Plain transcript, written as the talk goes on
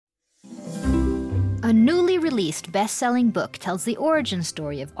A newly released best-selling book tells the origin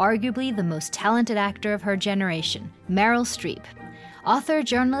story of arguably the most talented actor of her generation, Meryl Streep. Author,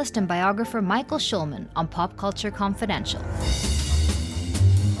 journalist, and biographer Michael Schulman on Pop Culture Confidential.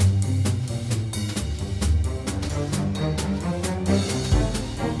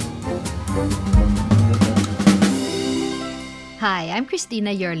 Hi, I'm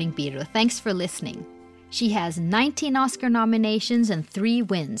Christina Yerling-Biro. Thanks for listening. She has 19 Oscar nominations and 3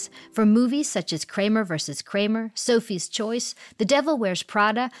 wins for movies such as Kramer vs. Kramer, Sophie's Choice, The Devil Wears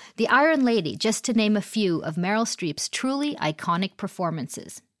Prada, The Iron Lady, just to name a few of Meryl Streep's truly iconic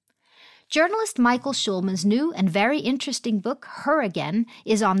performances. Journalist Michael Schulman's new and very interesting book, Her Again,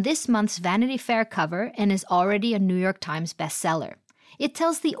 is on this month's Vanity Fair cover and is already a New York Times bestseller. It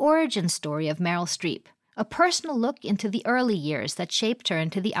tells the origin story of Meryl Streep, a personal look into the early years that shaped her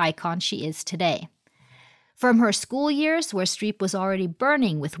into the icon she is today. From her school years, where Streep was already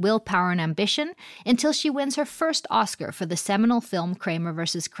burning with willpower and ambition, until she wins her first Oscar for the seminal film Kramer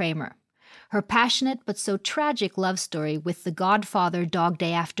vs. Kramer. Her passionate but so tragic love story with the Godfather Dog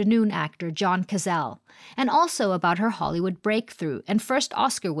Day Afternoon actor John Cazale, and also about her Hollywood breakthrough and first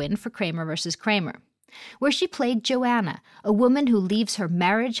Oscar win for Kramer vs. Kramer, where she played Joanna, a woman who leaves her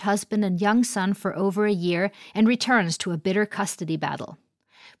marriage, husband, and young son for over a year and returns to a bitter custody battle.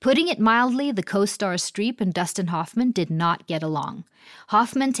 Putting it mildly, the co-stars Streep and Dustin Hoffman did not get along.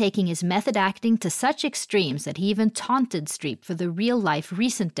 Hoffman taking his method acting to such extremes that he even taunted Streep for the real-life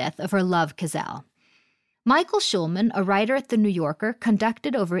recent death of her love, Cazale. Michael Schulman, a writer at The New Yorker,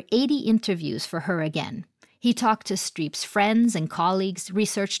 conducted over 80 interviews for Her Again. He talked to Streep's friends and colleagues,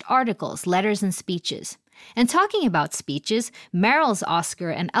 researched articles, letters, and speeches. And talking about speeches, Meryl's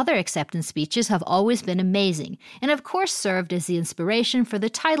Oscar and other acceptance speeches have always been amazing, and of course served as the inspiration for the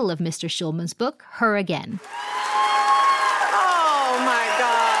title of Mr. Schulman's book, Her Again. Oh, my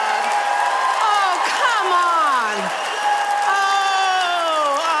God. Oh, come on.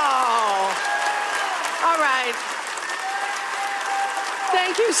 Oh. All right.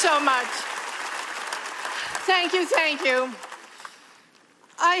 Thank you so much. Thank you.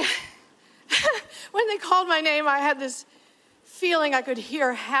 When they called my name, I had this feeling I could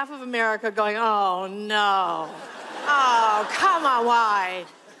hear half of America going, oh, no. Oh, come on, why?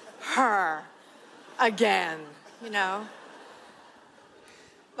 Her. Again, you know?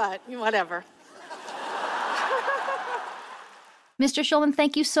 But whatever. Mr. Schulman,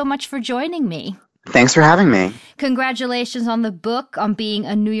 thank you so much for joining me. Thanks for having me. Congratulations on the book, on being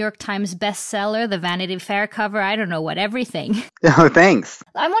a New York Times bestseller, the Vanity Fair cover, I don't know what, everything. Oh, thanks.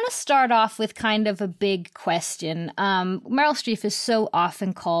 I want to start off with kind of a big question. Meryl Streep is so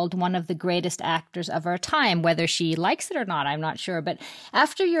often called one of the greatest actors of our time, whether she likes it or not, I'm not sure. But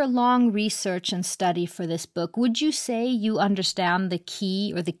after your long research and study for this book, would you say you understand the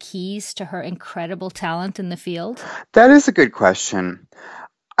key or the keys to her incredible talent in the field? That is a good question.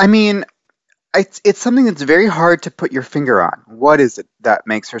 I mean, it's something that's very hard to put your finger on. What is it that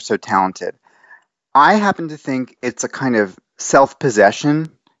makes her so talented? I happen to think it's a kind of self-possession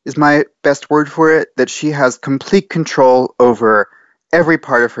is my best word for it, that she has complete control over every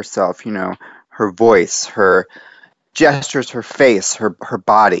part of herself, you know, her voice, her gestures, her face, her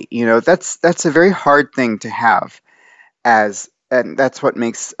body. You know, that's a very hard thing to have and that's what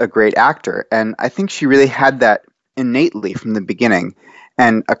makes a great actor. And I think she really had that innately from the beginning.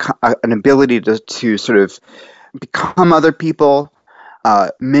 And an ability to sort of become other people,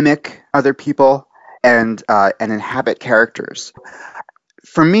 mimic other people, and inhabit characters.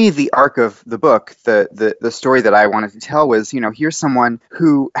 For me, the arc of the book, the story that I wanted to tell was, you know, here's someone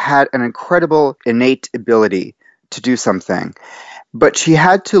who had an incredible innate ability to do something, but she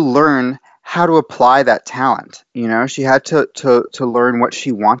had to learn how to apply that talent. You know, she had to learn what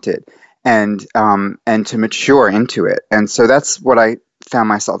she wanted and to mature into it. And so that's what I found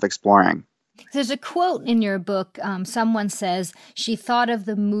myself exploring. There's a quote in your book. Someone says, she thought of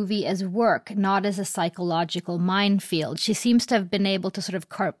the movie as work, not as a psychological minefield. She seems to have been able to sort of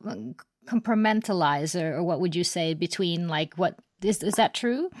compartmentalize, or what would you say, between like what is that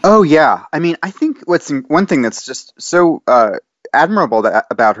true? Oh, yeah. I mean, I think one thing that's just so admirable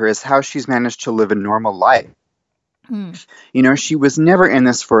about her is how she's managed to live a normal life. You know, she was never in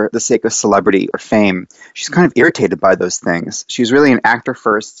this for the sake of celebrity or fame. She's kind of irritated by those things. She's really an actor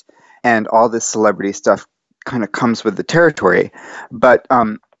first, and all this celebrity stuff kind of comes with the territory. But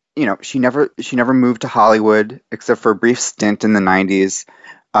you know, she never moved to Hollywood except for a brief stint in the 90s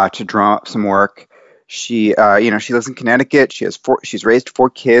to draw up some work. She lives in Connecticut. She's raised 4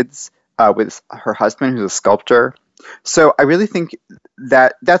 kids with her husband, who's a sculptor. So I really think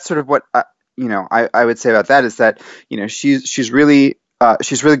that that's sort of what I would say about that is that, you know, she's really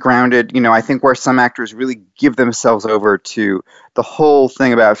she's really grounded. You know, I think where some actors really give themselves over to the whole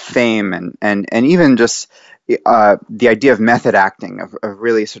thing about fame and even just the idea of method acting, of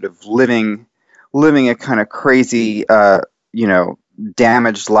really sort of living a kind of crazy, you know,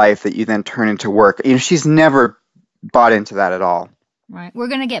 damaged life that you then turn into work. You know, she's never bought into that at all. Right. We're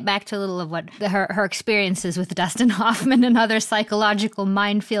going to get back to a little of what her experiences with Dustin Hoffman and other psychological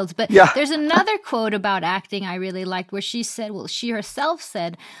minefields. But there's another quote about acting I really liked where she said, well, she herself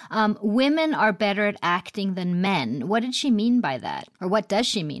said, women are better at acting than men. What did she mean by that? Or what does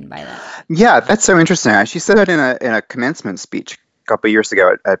she mean by that? Yeah, that's so interesting. She said that in a commencement speech a couple of years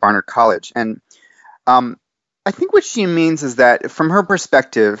ago at Barnard College. And I think what she means is that from her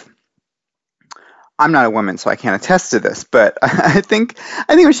perspective, I'm not a woman, so I can't attest to this, but I think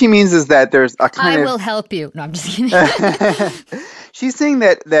what she means is that there's a kind of... I will help you. No, I'm just kidding. She's saying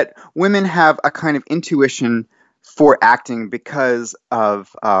that women have a kind of intuition for acting because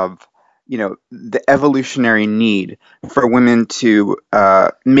of you know, the evolutionary need for women to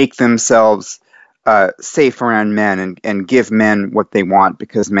make themselves safe around men and give men what they want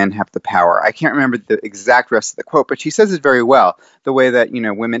because men have the power. I can't remember the exact rest of the quote, but she says it very well, the way that, you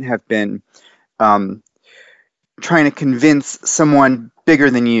know, women have been trying to convince someone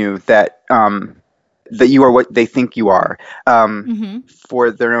bigger than you that that you are what they think you are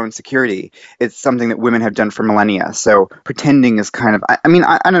for their own security. It's something that women have done for millennia. So pretending is kind of, I mean,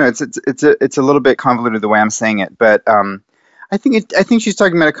 I don't know. It's a little bit convoluted the way I'm saying it, but I think she's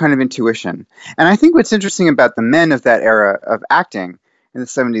talking about a kind of intuition. And I think what's interesting about the men of that era of acting in the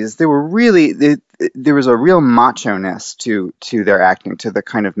 70s, there was a real macho-ness to their acting, to the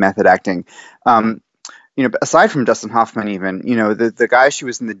kind of method acting. You know, aside from Dustin Hoffman, even, you know, the guy she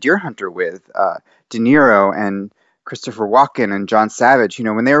was in The Deer Hunter with, De Niro and Christopher Walken and John Savage, you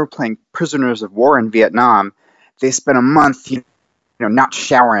know, when they were playing prisoners of war in Vietnam, they spent a month, you know, not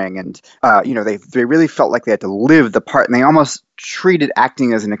showering, and you know, they really felt like they had to live the part, and they almost treated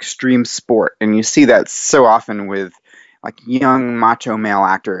acting as an extreme sport. And you see that so often with like young macho male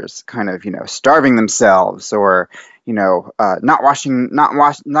actors kind of, you know, starving themselves or, you know,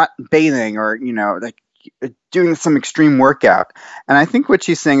 not bathing or, you know, like doing some extreme workout. And I think what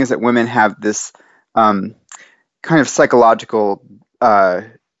she's saying is that women have this kind of psychological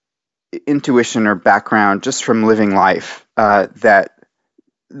intuition or background just from living life that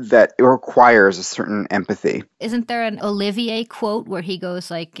it requires a certain empathy. Isn't there an Olivier quote where he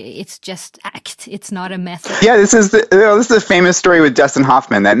goes like, "It's just act, it's not a method"? Yeah, this is a famous story with Dustin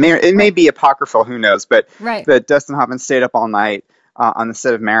Hoffman. That may be apocryphal, who knows? But that Dustin Hoffman stayed up all night on the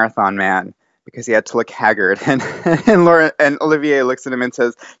set of Marathon Man because he had to look haggard, and Olivier looks at him and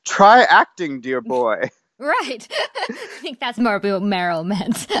says, "Try acting, dear boy." Right. I think that's more what Meryl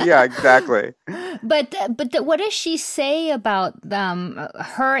meant. Yeah, exactly. But what does she say about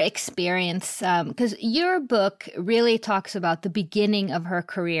her experience? Because your book really talks about the beginning of her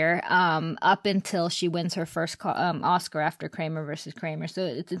career up until she wins her first Oscar after Kramer versus Kramer. So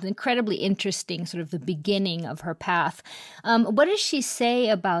it's incredibly interesting, sort of the beginning of her path. What does she say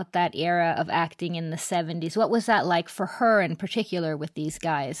about that era of acting in the 70s? What was that like for her in particular with these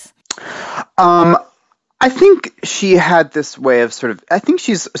guys? I think she had this way of I think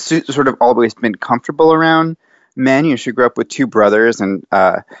she's sort of always been comfortable around men. You know, she grew up with two brothers and,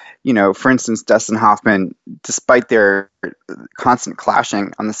 you know, for instance, Dustin Hoffman, despite their constant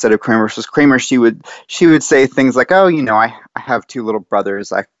clashing on the set of Kramer versus Kramer, she would say things like, "Oh, you know, I have two little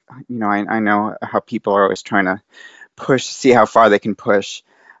brothers. I know how people are always trying to see how far they can push."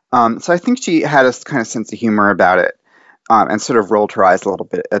 So I think she had a kind of sense of humor about it, and sort of rolled her eyes a little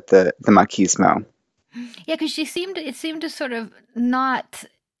bit at the machismo. Yeah, because it seemed to sort of not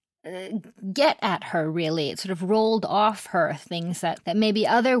get at her, really. It sort of rolled off her things that maybe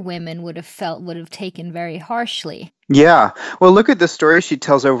other women would have taken very harshly. Yeah. Well, look at the story she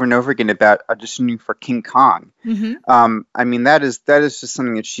tells over and over again about auditioning for King Kong. Mm-hmm. I mean, that is just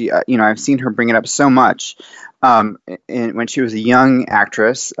something that she, you know, I've seen her bring it up so much. When she was a young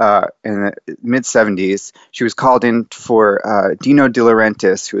actress in the mid-'70s, she was called in for Dino De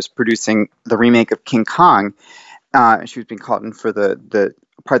Laurentiis, who was producing the remake of King Kong. She was being called in for the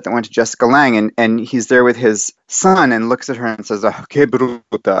part that went to Jessica Lange, and he's there with his son and looks at her and says, "Che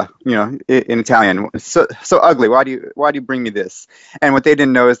brutta," you know, in Italian. So ugly. Why do you bring me this? And what they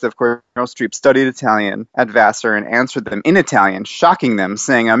didn't know is that, of course, Meryl Streep studied Italian at Vassar and answered them in Italian, shocking them,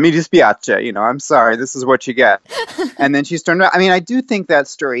 saying, "Mi dispiace," you know, "I'm sorry, this is what you get." And then she's turned around. I mean, I do think that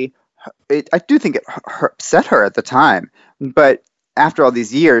story, it upset her at the time, but after all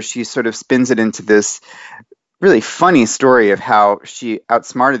these years, she sort of spins it into this really funny story of how she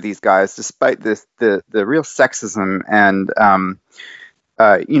outsmarted these guys despite the real sexism and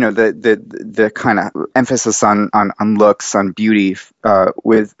the kind of emphasis on looks, on beauty,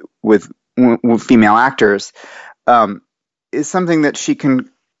 with female actors, is something that she can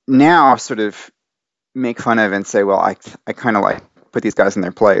now sort of make fun of and say, well, I kind of like put these guys in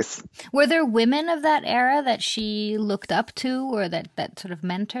their place. Were there women of that era that she looked up to, or that sort of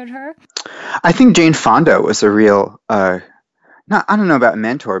mentored her? I think Jane Fonda was a real, I don't know about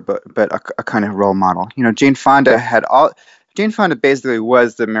mentor, but a kind of role model. Jane Fonda basically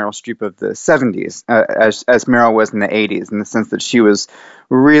was the Meryl Streep of the 70s, as Meryl was in the 80s, in the sense that she was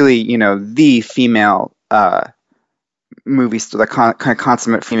really, the female movie star, the kind of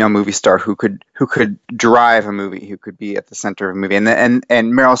consummate female movie star who could drive a movie, who could be at the center of a movie. And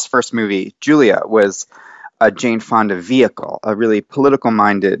Meryl's first movie, Julia, was a Jane Fonda vehicle, a really political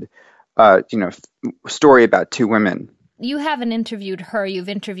minded, story about two women. You haven't interviewed her. You've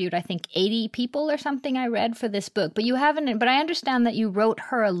interviewed, I think, 80 people or something I read for this book, but you haven't. But I understand that you wrote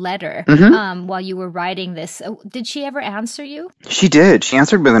her a letter while you were writing this. Did she ever answer you? She did. She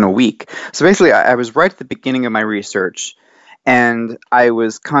answered within a week. So basically, I was right at the beginning of my research, and I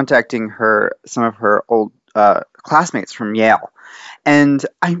was contacting some of her old classmates from Yale. And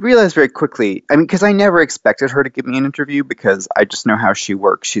I realized very quickly, because I never expected her to give me an interview, because I just know how she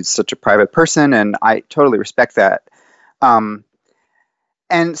works. She's such a private person, and I totally respect that.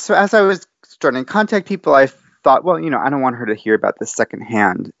 And so as I was starting to contact people, I thought, well, I don't want her to hear about this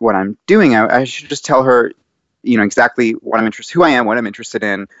secondhand, what I'm doing. I should just tell her, exactly who I am, what I'm interested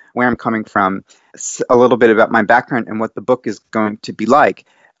in, where I'm coming from, a little bit about my background and what the book is going to be like,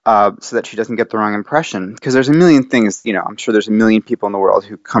 so that she doesn't get the wrong impression. Because there's a million things, I'm sure there's a million people in the world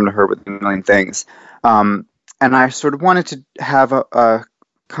who come to her with a million things. And I sort of wanted to have a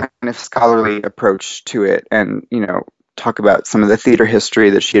kind of scholarly approach to it, and, talk about some of the theater history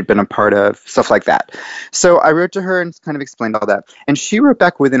that she had been a part of, stuff like that. So I wrote to her and kind of explained all that. And she wrote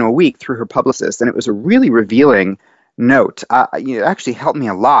back within a week through her publicist, and it was a really revealing note. It actually helped me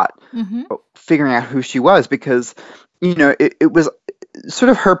a lot figuring out who she was, because, it was sort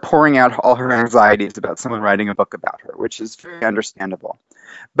of her pouring out all her anxieties about someone writing a book about her, which is very understandable.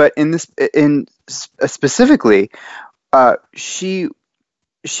 But specifically, she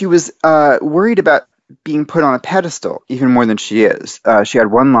was worried about being put on a pedestal even more than she is. She had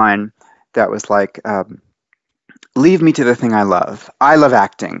one line that was like, leave me to the thing I love. I love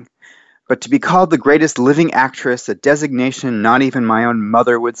acting. But to be called the greatest living actress, a designation not even my own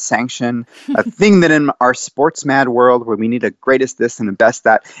mother would sanction, a thing that in our sports-mad world where we need a greatest this and a best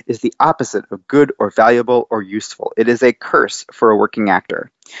that, is the opposite of good or valuable or useful. It is a curse for a working actor.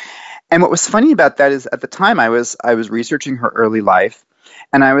 And what was funny about that is, at the time I was researching her early life,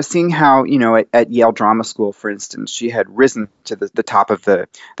 and I was seeing how, at Yale Drama School, for instance, she had risen to the top of the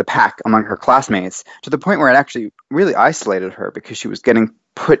pack among her classmates, to the point where it actually really isolated her, because she was getting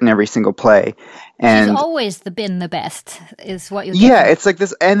put in every single play. And she's always been the best, is what you're getting. Yeah, getting. It's like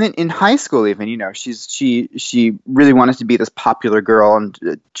this. And then in high school even, she really wanted to be this popular girl and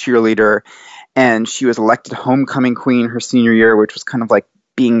cheerleader, and she was elected homecoming queen her senior year, which was kind of like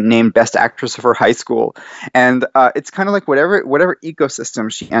being named best actress of her high school. And it's kind of like whatever ecosystem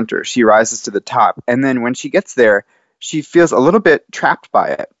she enters, she rises to the top. And then when she gets there, she feels a little bit trapped by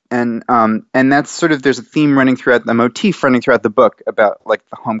it. And that's sort of, there's a theme running throughout, the motif running throughout the book about like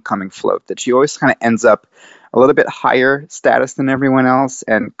the homecoming float, that she always kind of ends up a little bit higher status than everyone else,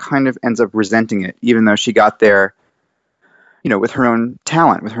 and kind of ends up resenting it, even though she got there, with her own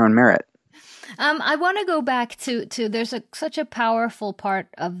talent, with her own merit. I want to go back to there's such a powerful part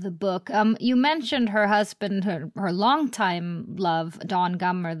of the book. You mentioned her husband, her longtime love, Don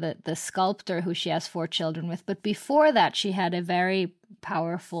Gummer, the sculptor who she has 4 children with. But before that, she had a very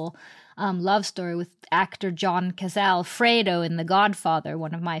powerful love story with actor John Cazale, Fredo in The Godfather,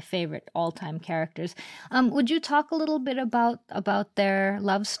 one of my favorite all-time characters. Would you talk a little bit about their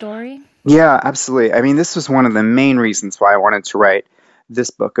love story? Yeah, absolutely. I mean, this was one of the main reasons why I wanted to write this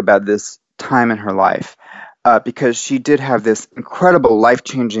book about this time in her life, because she did have this incredible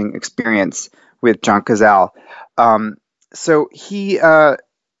life-changing experience with John Cazale. So he's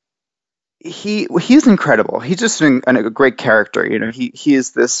incredible. He's just a great character. He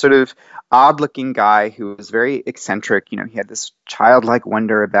is this sort of odd-looking guy who was very eccentric. He had this childlike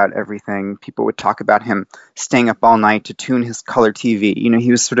wonder about everything. People would talk about him staying up all night to tune his color TV. He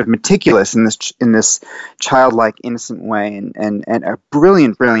was sort of meticulous in this childlike, innocent way, and a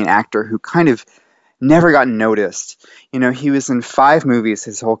brilliant actor who kind of never got noticed. He was in 5 movies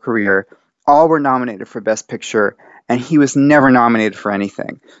his whole career. All were nominated for Best Picture, and he was never nominated for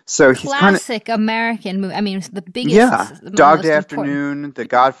anything. So he's classic American movie. I mean, the biggest. Yeah, Dog Day Afternoon, the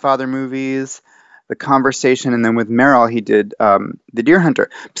Godfather movies, The Conversation, and then with Meryl, he did The Deer Hunter.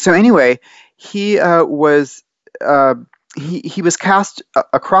 So anyway, he was cast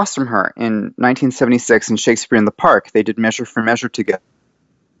across from her in 1976 in Shakespeare in the Park. They did Measure for Measure together,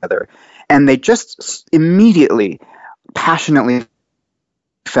 and they just immediately, passionately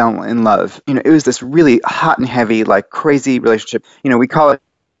fell in love. It was this really hot and heavy, like crazy relationship. We call it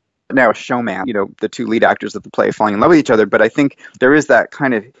now a showman, the two lead actors of the play falling in love with each other. But I think there is that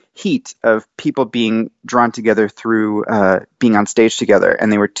kind of heat of people being drawn together through being on stage together. And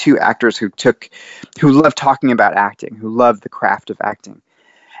they were two actors who loved talking about acting, who loved the craft of acting.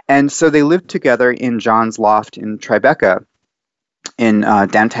 And so they lived together in John's loft in Tribeca in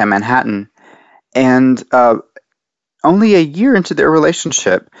downtown Manhattan. And only a year into their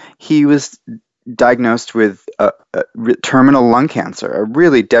relationship, he was diagnosed with terminal lung cancer, a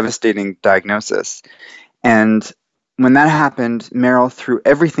really devastating diagnosis. And when that happened, Meryl threw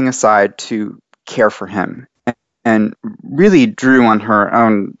everything aside to care for him and really drew on her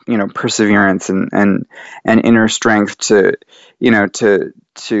own, perseverance and inner strength to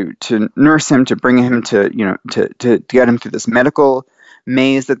nurse him, to bring him to get him through this medical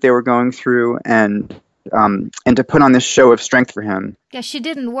maze that they were going through, and to put on this show of strength for him. Yeah, she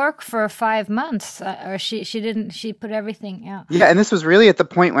didn't work for 5 months, or she put everything out. Yeah, and this was really at the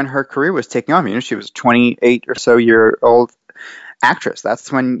point when her career was taking off. She was 28 or so year old actress.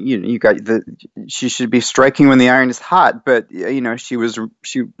 That's when you got she should be striking when the iron is hot, but she was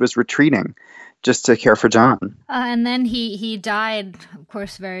retreating just to care for John. And then he died, of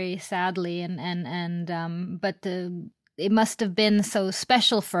course, very sadly, but it must have been so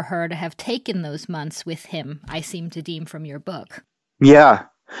special for her to have taken those months with him, I seem to deem from your book. Yeah.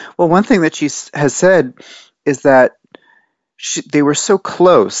 Well, one thing that she has said is that they were so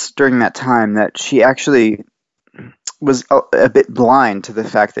close during that time that she actually was a bit blind to the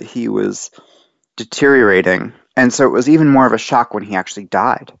fact that he was deteriorating. And so it was even more of a shock when he actually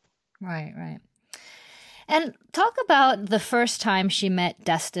died. Right. And talk about the first time she met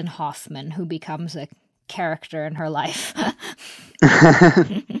Dustin Hoffman, who becomes a character in her life.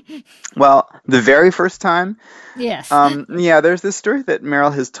 Well, the very first time? Yes. There's this story that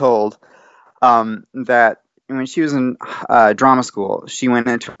Meryl has told that when she was in drama school, she went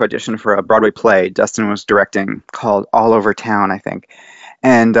in to audition for a Broadway play Dustin was directing called All Over Town, I think.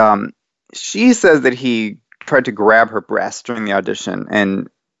 And she says that he tried to grab her breast during the audition and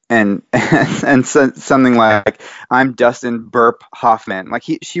said something like, "I'm Dustin Burp Hoffman." Like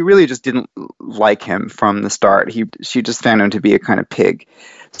she really just didn't like him from the start. She just found him to be a kind of pig.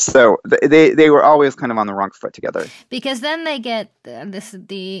 So they were always kind of on the wrong foot together. Because then they get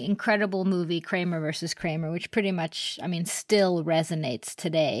the incredible movie Kramer versus Kramer, which pretty much, still resonates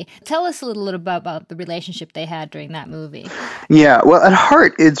today. Tell us a little about the relationship they had during that movie. Yeah, well, at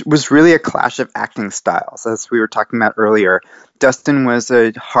heart, it was really a clash of acting styles, as we were talking about earlier. Dustin was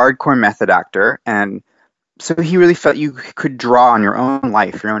a hardcore method actor, and so he really felt you could draw on your own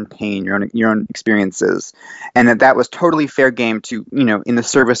life, your own pain, your own experiences, and that was totally fair game to, in the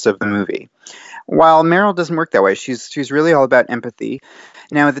service of the movie. While Meryl doesn't work that way. She's really all about empathy.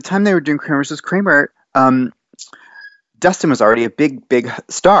 Now, at the time they were doing Kramer vs. Kramer, Dustin was already a big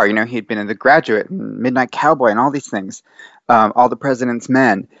star. He had been in The Graduate and Midnight Cowboy and all these things, All the President's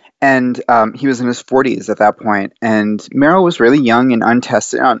Men. And he was in his 40s at that point, and Meryl was really young and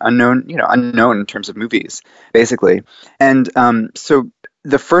untested, unknown in terms of movies, basically. And so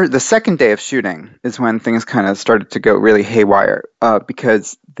the second day of shooting is when things kind of started to go really haywire,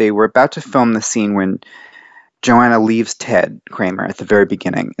 because they were about to film the scene when Joanna leaves Ted Kramer at the very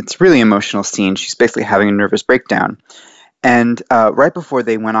beginning. It's a really emotional scene. She's basically having a nervous breakdown. And right before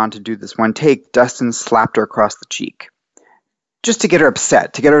they went on to do this one take, Dustin slapped her across the cheek, just to get her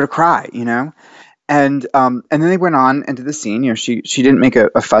upset, to get her to cry, and then they went on into the scene. She didn't make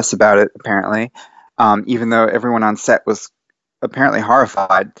a fuss about it, apparently, even though everyone on set was apparently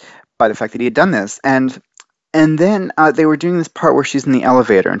horrified by the fact that he had done this. And then they were doing this part where she's in the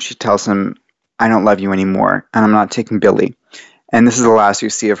elevator and she tells him, "I don't love you anymore, and I'm not taking Billy." And this is the last you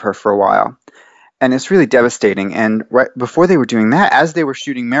see of her for a while. And it's really devastating. And right before they were doing that, as they were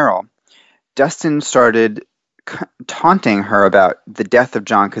shooting Meryl, Dustin started taunting her about the death of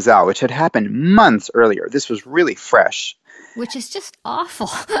John Cazale, which had happened months earlier. This was really fresh. Which is just awful.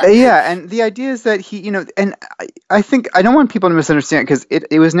 Yeah, and the idea is that he, and I think, I don't want people to misunderstand, because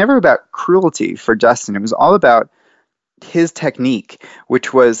it was never about cruelty for Dustin. It was all about his technique,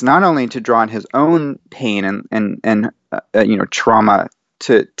 which was not only to draw on his own pain and trauma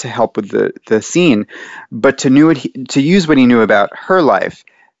to help with the scene, but to use what he knew about her life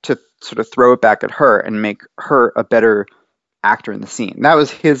to sort of throw it back at her and make her a better actor in the scene. That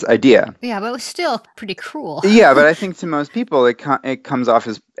was his idea. Yeah, but it was still pretty cruel. Yeah, but I think to most people it comes off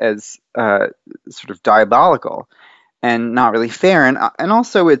as sort of diabolical and not really fair. And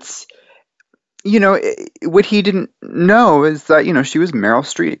also it's, what he didn't know is that, she was Meryl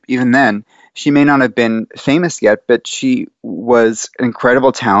Streep. Even then, she may not have been famous yet, but she was an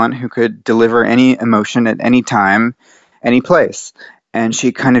incredible talent who could deliver any emotion at any time, any place. And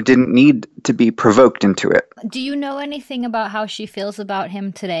she kind of didn't need to be provoked into it. Do you know anything about how she feels about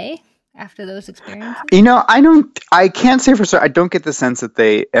him today after those experiences? I can't say for certain. I don't get the sense that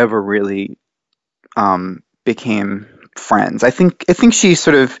they ever really became friends. I think she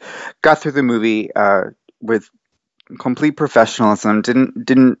sort of got through the movie with complete professionalism.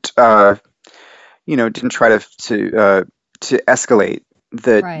 Didn't try to escalate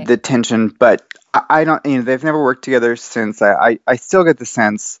the tension. But I don't. They've never worked together since. I still get the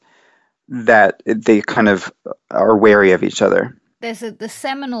sense that they kind of are wary of each other. There's the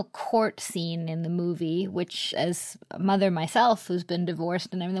seminal court scene in the movie, which, as a mother myself who's been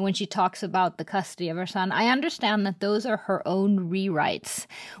divorced and everything, when she talks about the custody of her son, I understand that those are her own rewrites.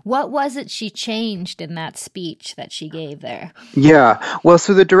 What was it she changed in that speech that she gave there? Yeah, well,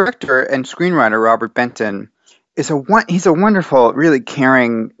 so the director and screenwriter, Robert Benton, he's a wonderful, really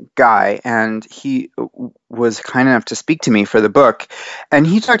caring guy, and he was kind enough to speak to me for the book. And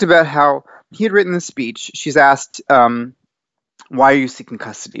he talked about how he had written the speech. She's asked, why are you seeking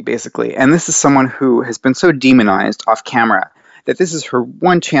custody, basically? And this is someone who has been so demonized off camera that this is her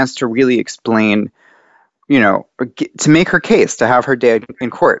one chance to really explain, to make her case, to have her day in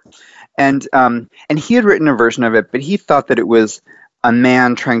court. And he had written a version of it, but he thought that it was a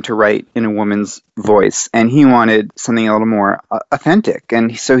man trying to write in a woman's voice, and he wanted something a little more authentic.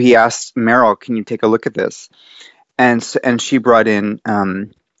 And so he asked Meryl, "Can you take a look at this?" And she brought in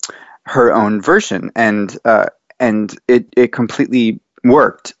her own version, and it completely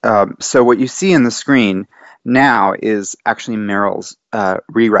worked. So what you see in the screen now is actually Meryl's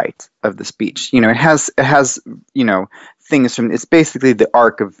rewrite of the speech. It has things from. It's basically the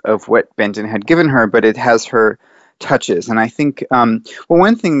arc of what Benton had given her, but it has her touches. And I think,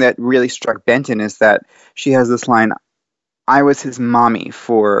 one thing that really struck Benton is that she has this line, "I was his mommy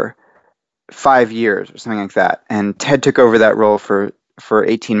for 5 years," or something like that. And Ted took over that role for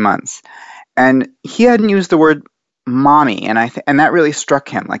 18 months. And he hadn't used the word mommy, and and that really struck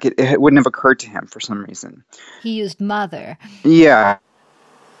him. Like it wouldn't have occurred to him for some reason. He used mother. Yeah.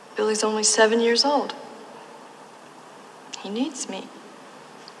 Billy's only 7 years old. He needs me.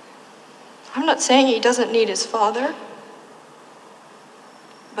 I'm not saying he doesn't need his father,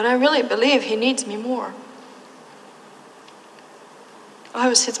 but I really believe he needs me more. I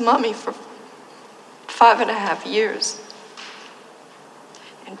was his mommy for 5.5 years.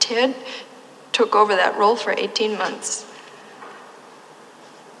 And Ted took over that role for 18 months.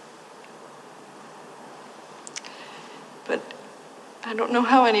 But I don't know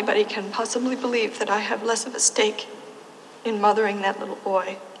how anybody can possibly believe that I have less of a stake in mothering that little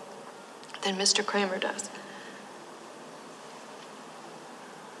boy than Mr. Kramer does.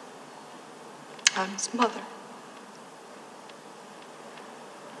 I'm his mother.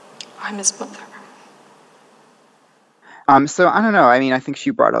 I'm his mother. So I don't know. I mean, I think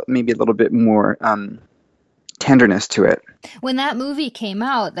she brought up maybe a little bit more tenderness to it. When that movie came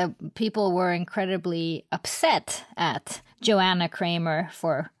out, the people were incredibly upset at Joanna Kramer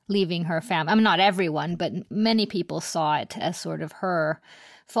for leaving her family. I mean, not everyone, but many people saw it as sort of her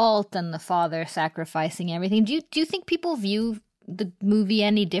fault and the father sacrificing everything. Do you think people view the movie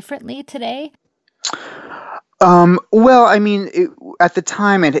any differently today? Well, I mean, at the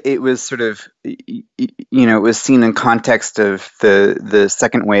time, it was sort of, it was seen in context of the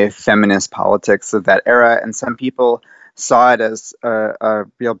second wave feminist politics of that era, and some people saw it as a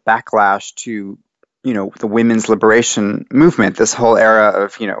real backlash to, the women's liberation movement, this whole era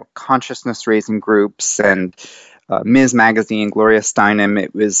of, consciousness-raising groups and Ms. Magazine, Gloria Steinem.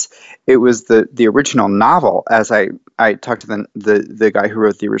 It was the original novel. As I talked to the guy who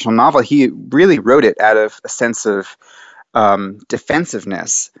wrote the original novel, he really wrote it out of a sense of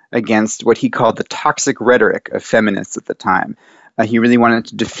defensiveness against what he called the toxic rhetoric of feminists at the time. He really wanted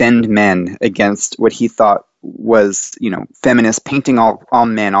to defend men against what he thought was, feminists painting all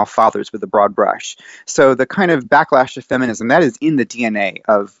men, all fathers with a broad brush. So the kind of backlash of feminism, that is in the DNA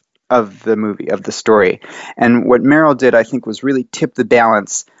of the movie, of the story. And what Meryl did, I think, was really tip the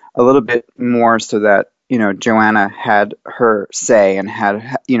balance a little bit more so that, Joanna had her say and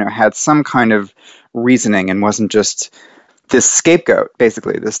had some kind of reasoning and wasn't just this scapegoat,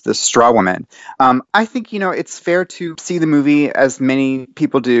 basically, this straw woman. I think, it's fair to see the movie as many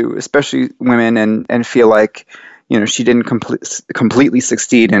people do, especially women, and feel like, she didn't completely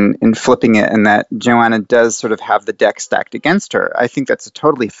succeed in flipping it, and that Joanna does sort of have the deck stacked against her. I think that's a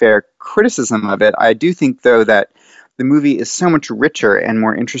totally fair criticism of it. I do think, though, that the movie is so much richer and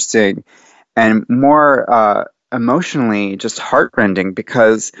more interesting and more emotionally just heartrending,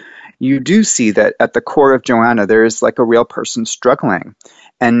 because you do see that at the core of Joanna, there is like a real person struggling,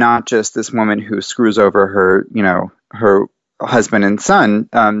 and not just this woman who screws over her husband and son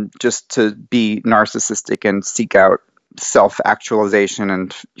just to be narcissistic and seek out self-actualization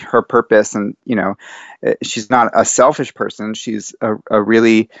and her purpose. And she's not a selfish person. She's a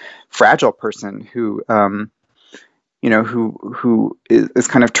really fragile person who who is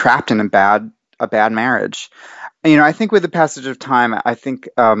kind of trapped in a bad marriage. I think with the passage of time, I think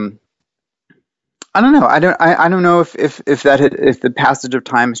I don't know. I don't know if the passage of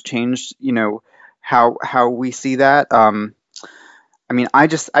time has changed, how we see that.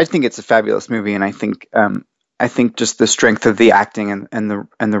 I think it's a fabulous movie, and I think just the strength of the acting and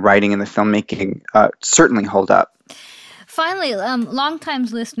the writing and the filmmaking certainly hold up. Finally, longtime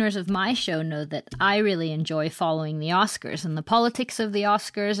listeners of my show know that I really enjoy following the Oscars and the politics of the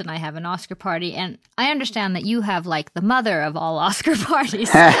Oscars, and I have an Oscar party, and I understand that you have like the mother of all Oscar parties,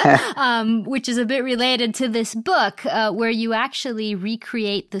 which is a bit related to this book, where you actually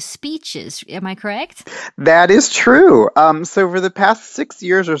recreate the speeches. Am I correct? That is true. So for the past 6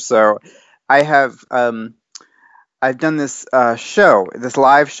 years or so, I've done this this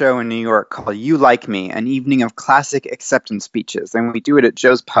live show in New York called You Like Me, an evening of classic acceptance speeches. And we do it at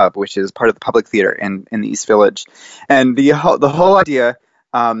Joe's Pub, which is part of the Public Theater in the East Village. And the whole idea,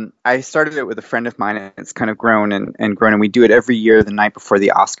 I started it with a friend of mine, and it's kind of grown and grown. And we do it every year the night before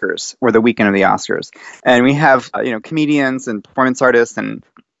the Oscars, or the weekend of the Oscars. And we have comedians and performance artists and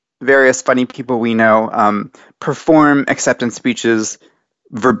various funny people we know perform acceptance speeches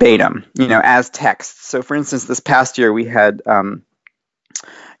verbatim, as text. So, for instance, this past year we had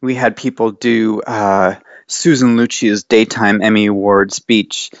people do Susan Lucci's Daytime Emmy Award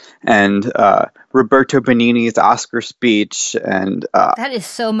speech, and Roberto Benigni's Oscar speech, and that is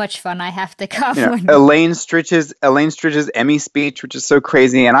so much fun. I have to come. Elaine Stritch's Emmy speech, which is so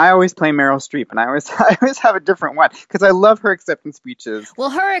crazy. And I always play Meryl Streep, and I always have a different one because I love her acceptance speeches.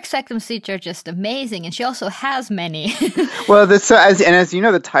 Well, her acceptance speeches are just amazing, and she also has many. Well, as you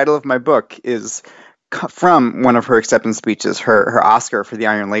know, the title of my book is from one of her acceptance speeches, her Oscar for The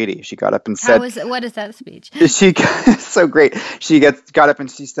Iron Lady. She got up and said, what is that speech? So great. She got up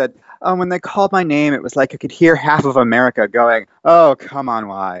and she said, when they called my name, it was like I could hear half of America going, oh, come on,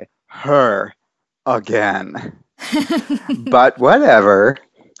 why? Her again. But whatever.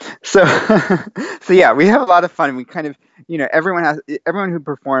 So yeah, we have a lot of fun. We kind of, everyone who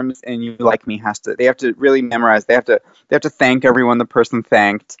performs in You Like Me they have to really memorize. They have to thank everyone the person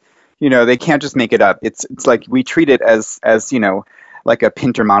thanked. They can't just make it up. It's like we treat it as like a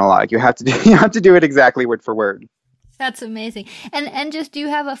Pinter monologue. You have to do it exactly word for word. That's amazing. And just, do you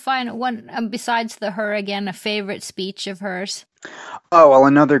have a final one besides the Her Again, a favorite speech of hers? Oh, well,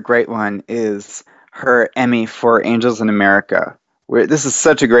 another great one is her Emmy for Angels in America. This is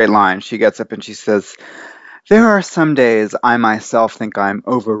such a great line. She gets up and she says, "There are some days I myself think I'm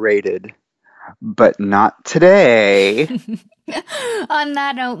overrated, but not today." On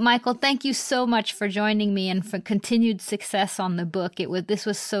that note, Michael, thank you so much for joining me and for continued success on the book. This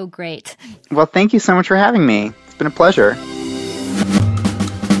was so great. Well, thank you so much for having me. It's been a pleasure.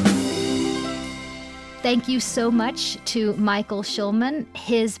 Thank you so much to Michael Schulman.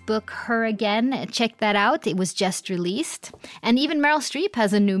 His book, Her Again, check that out. It was just released. And even Meryl Streep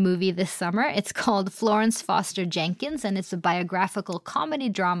has a new movie this summer. It's called Florence Foster Jenkins, and it's a biographical comedy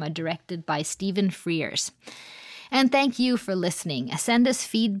drama directed by Stephen Frears. And thank you for listening. Send us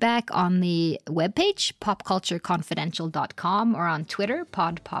feedback on the webpage, popcultureconfidential.com, or on Twitter,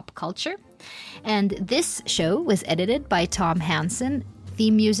 podpopculture. And this show was edited by Tom Hansen,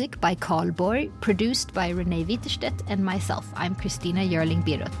 theme music by Carl Borg, produced by Renee Witterstedt and myself. I'm Christina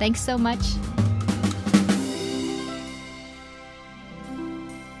Jörling-Biro. Thanks so much.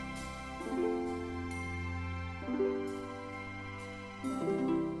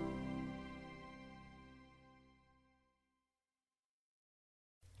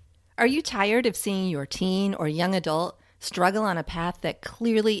 Are you tired of seeing your teen or young adult struggle on a path that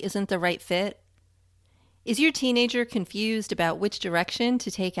clearly isn't the right fit? Is your teenager confused about which direction to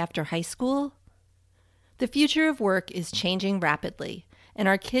take after high school? The future of work is changing rapidly, and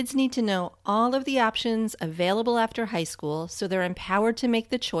our kids need to know all of the options available after high school so they're empowered to make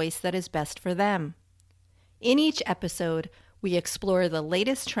the choice that is best for them. In each episode, we explore the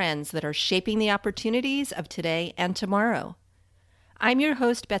latest trends that are shaping the opportunities of today and tomorrow. I'm your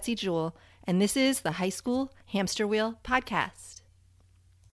host, Betsy Jewell, and this is the High School Hamster Wheel Podcast.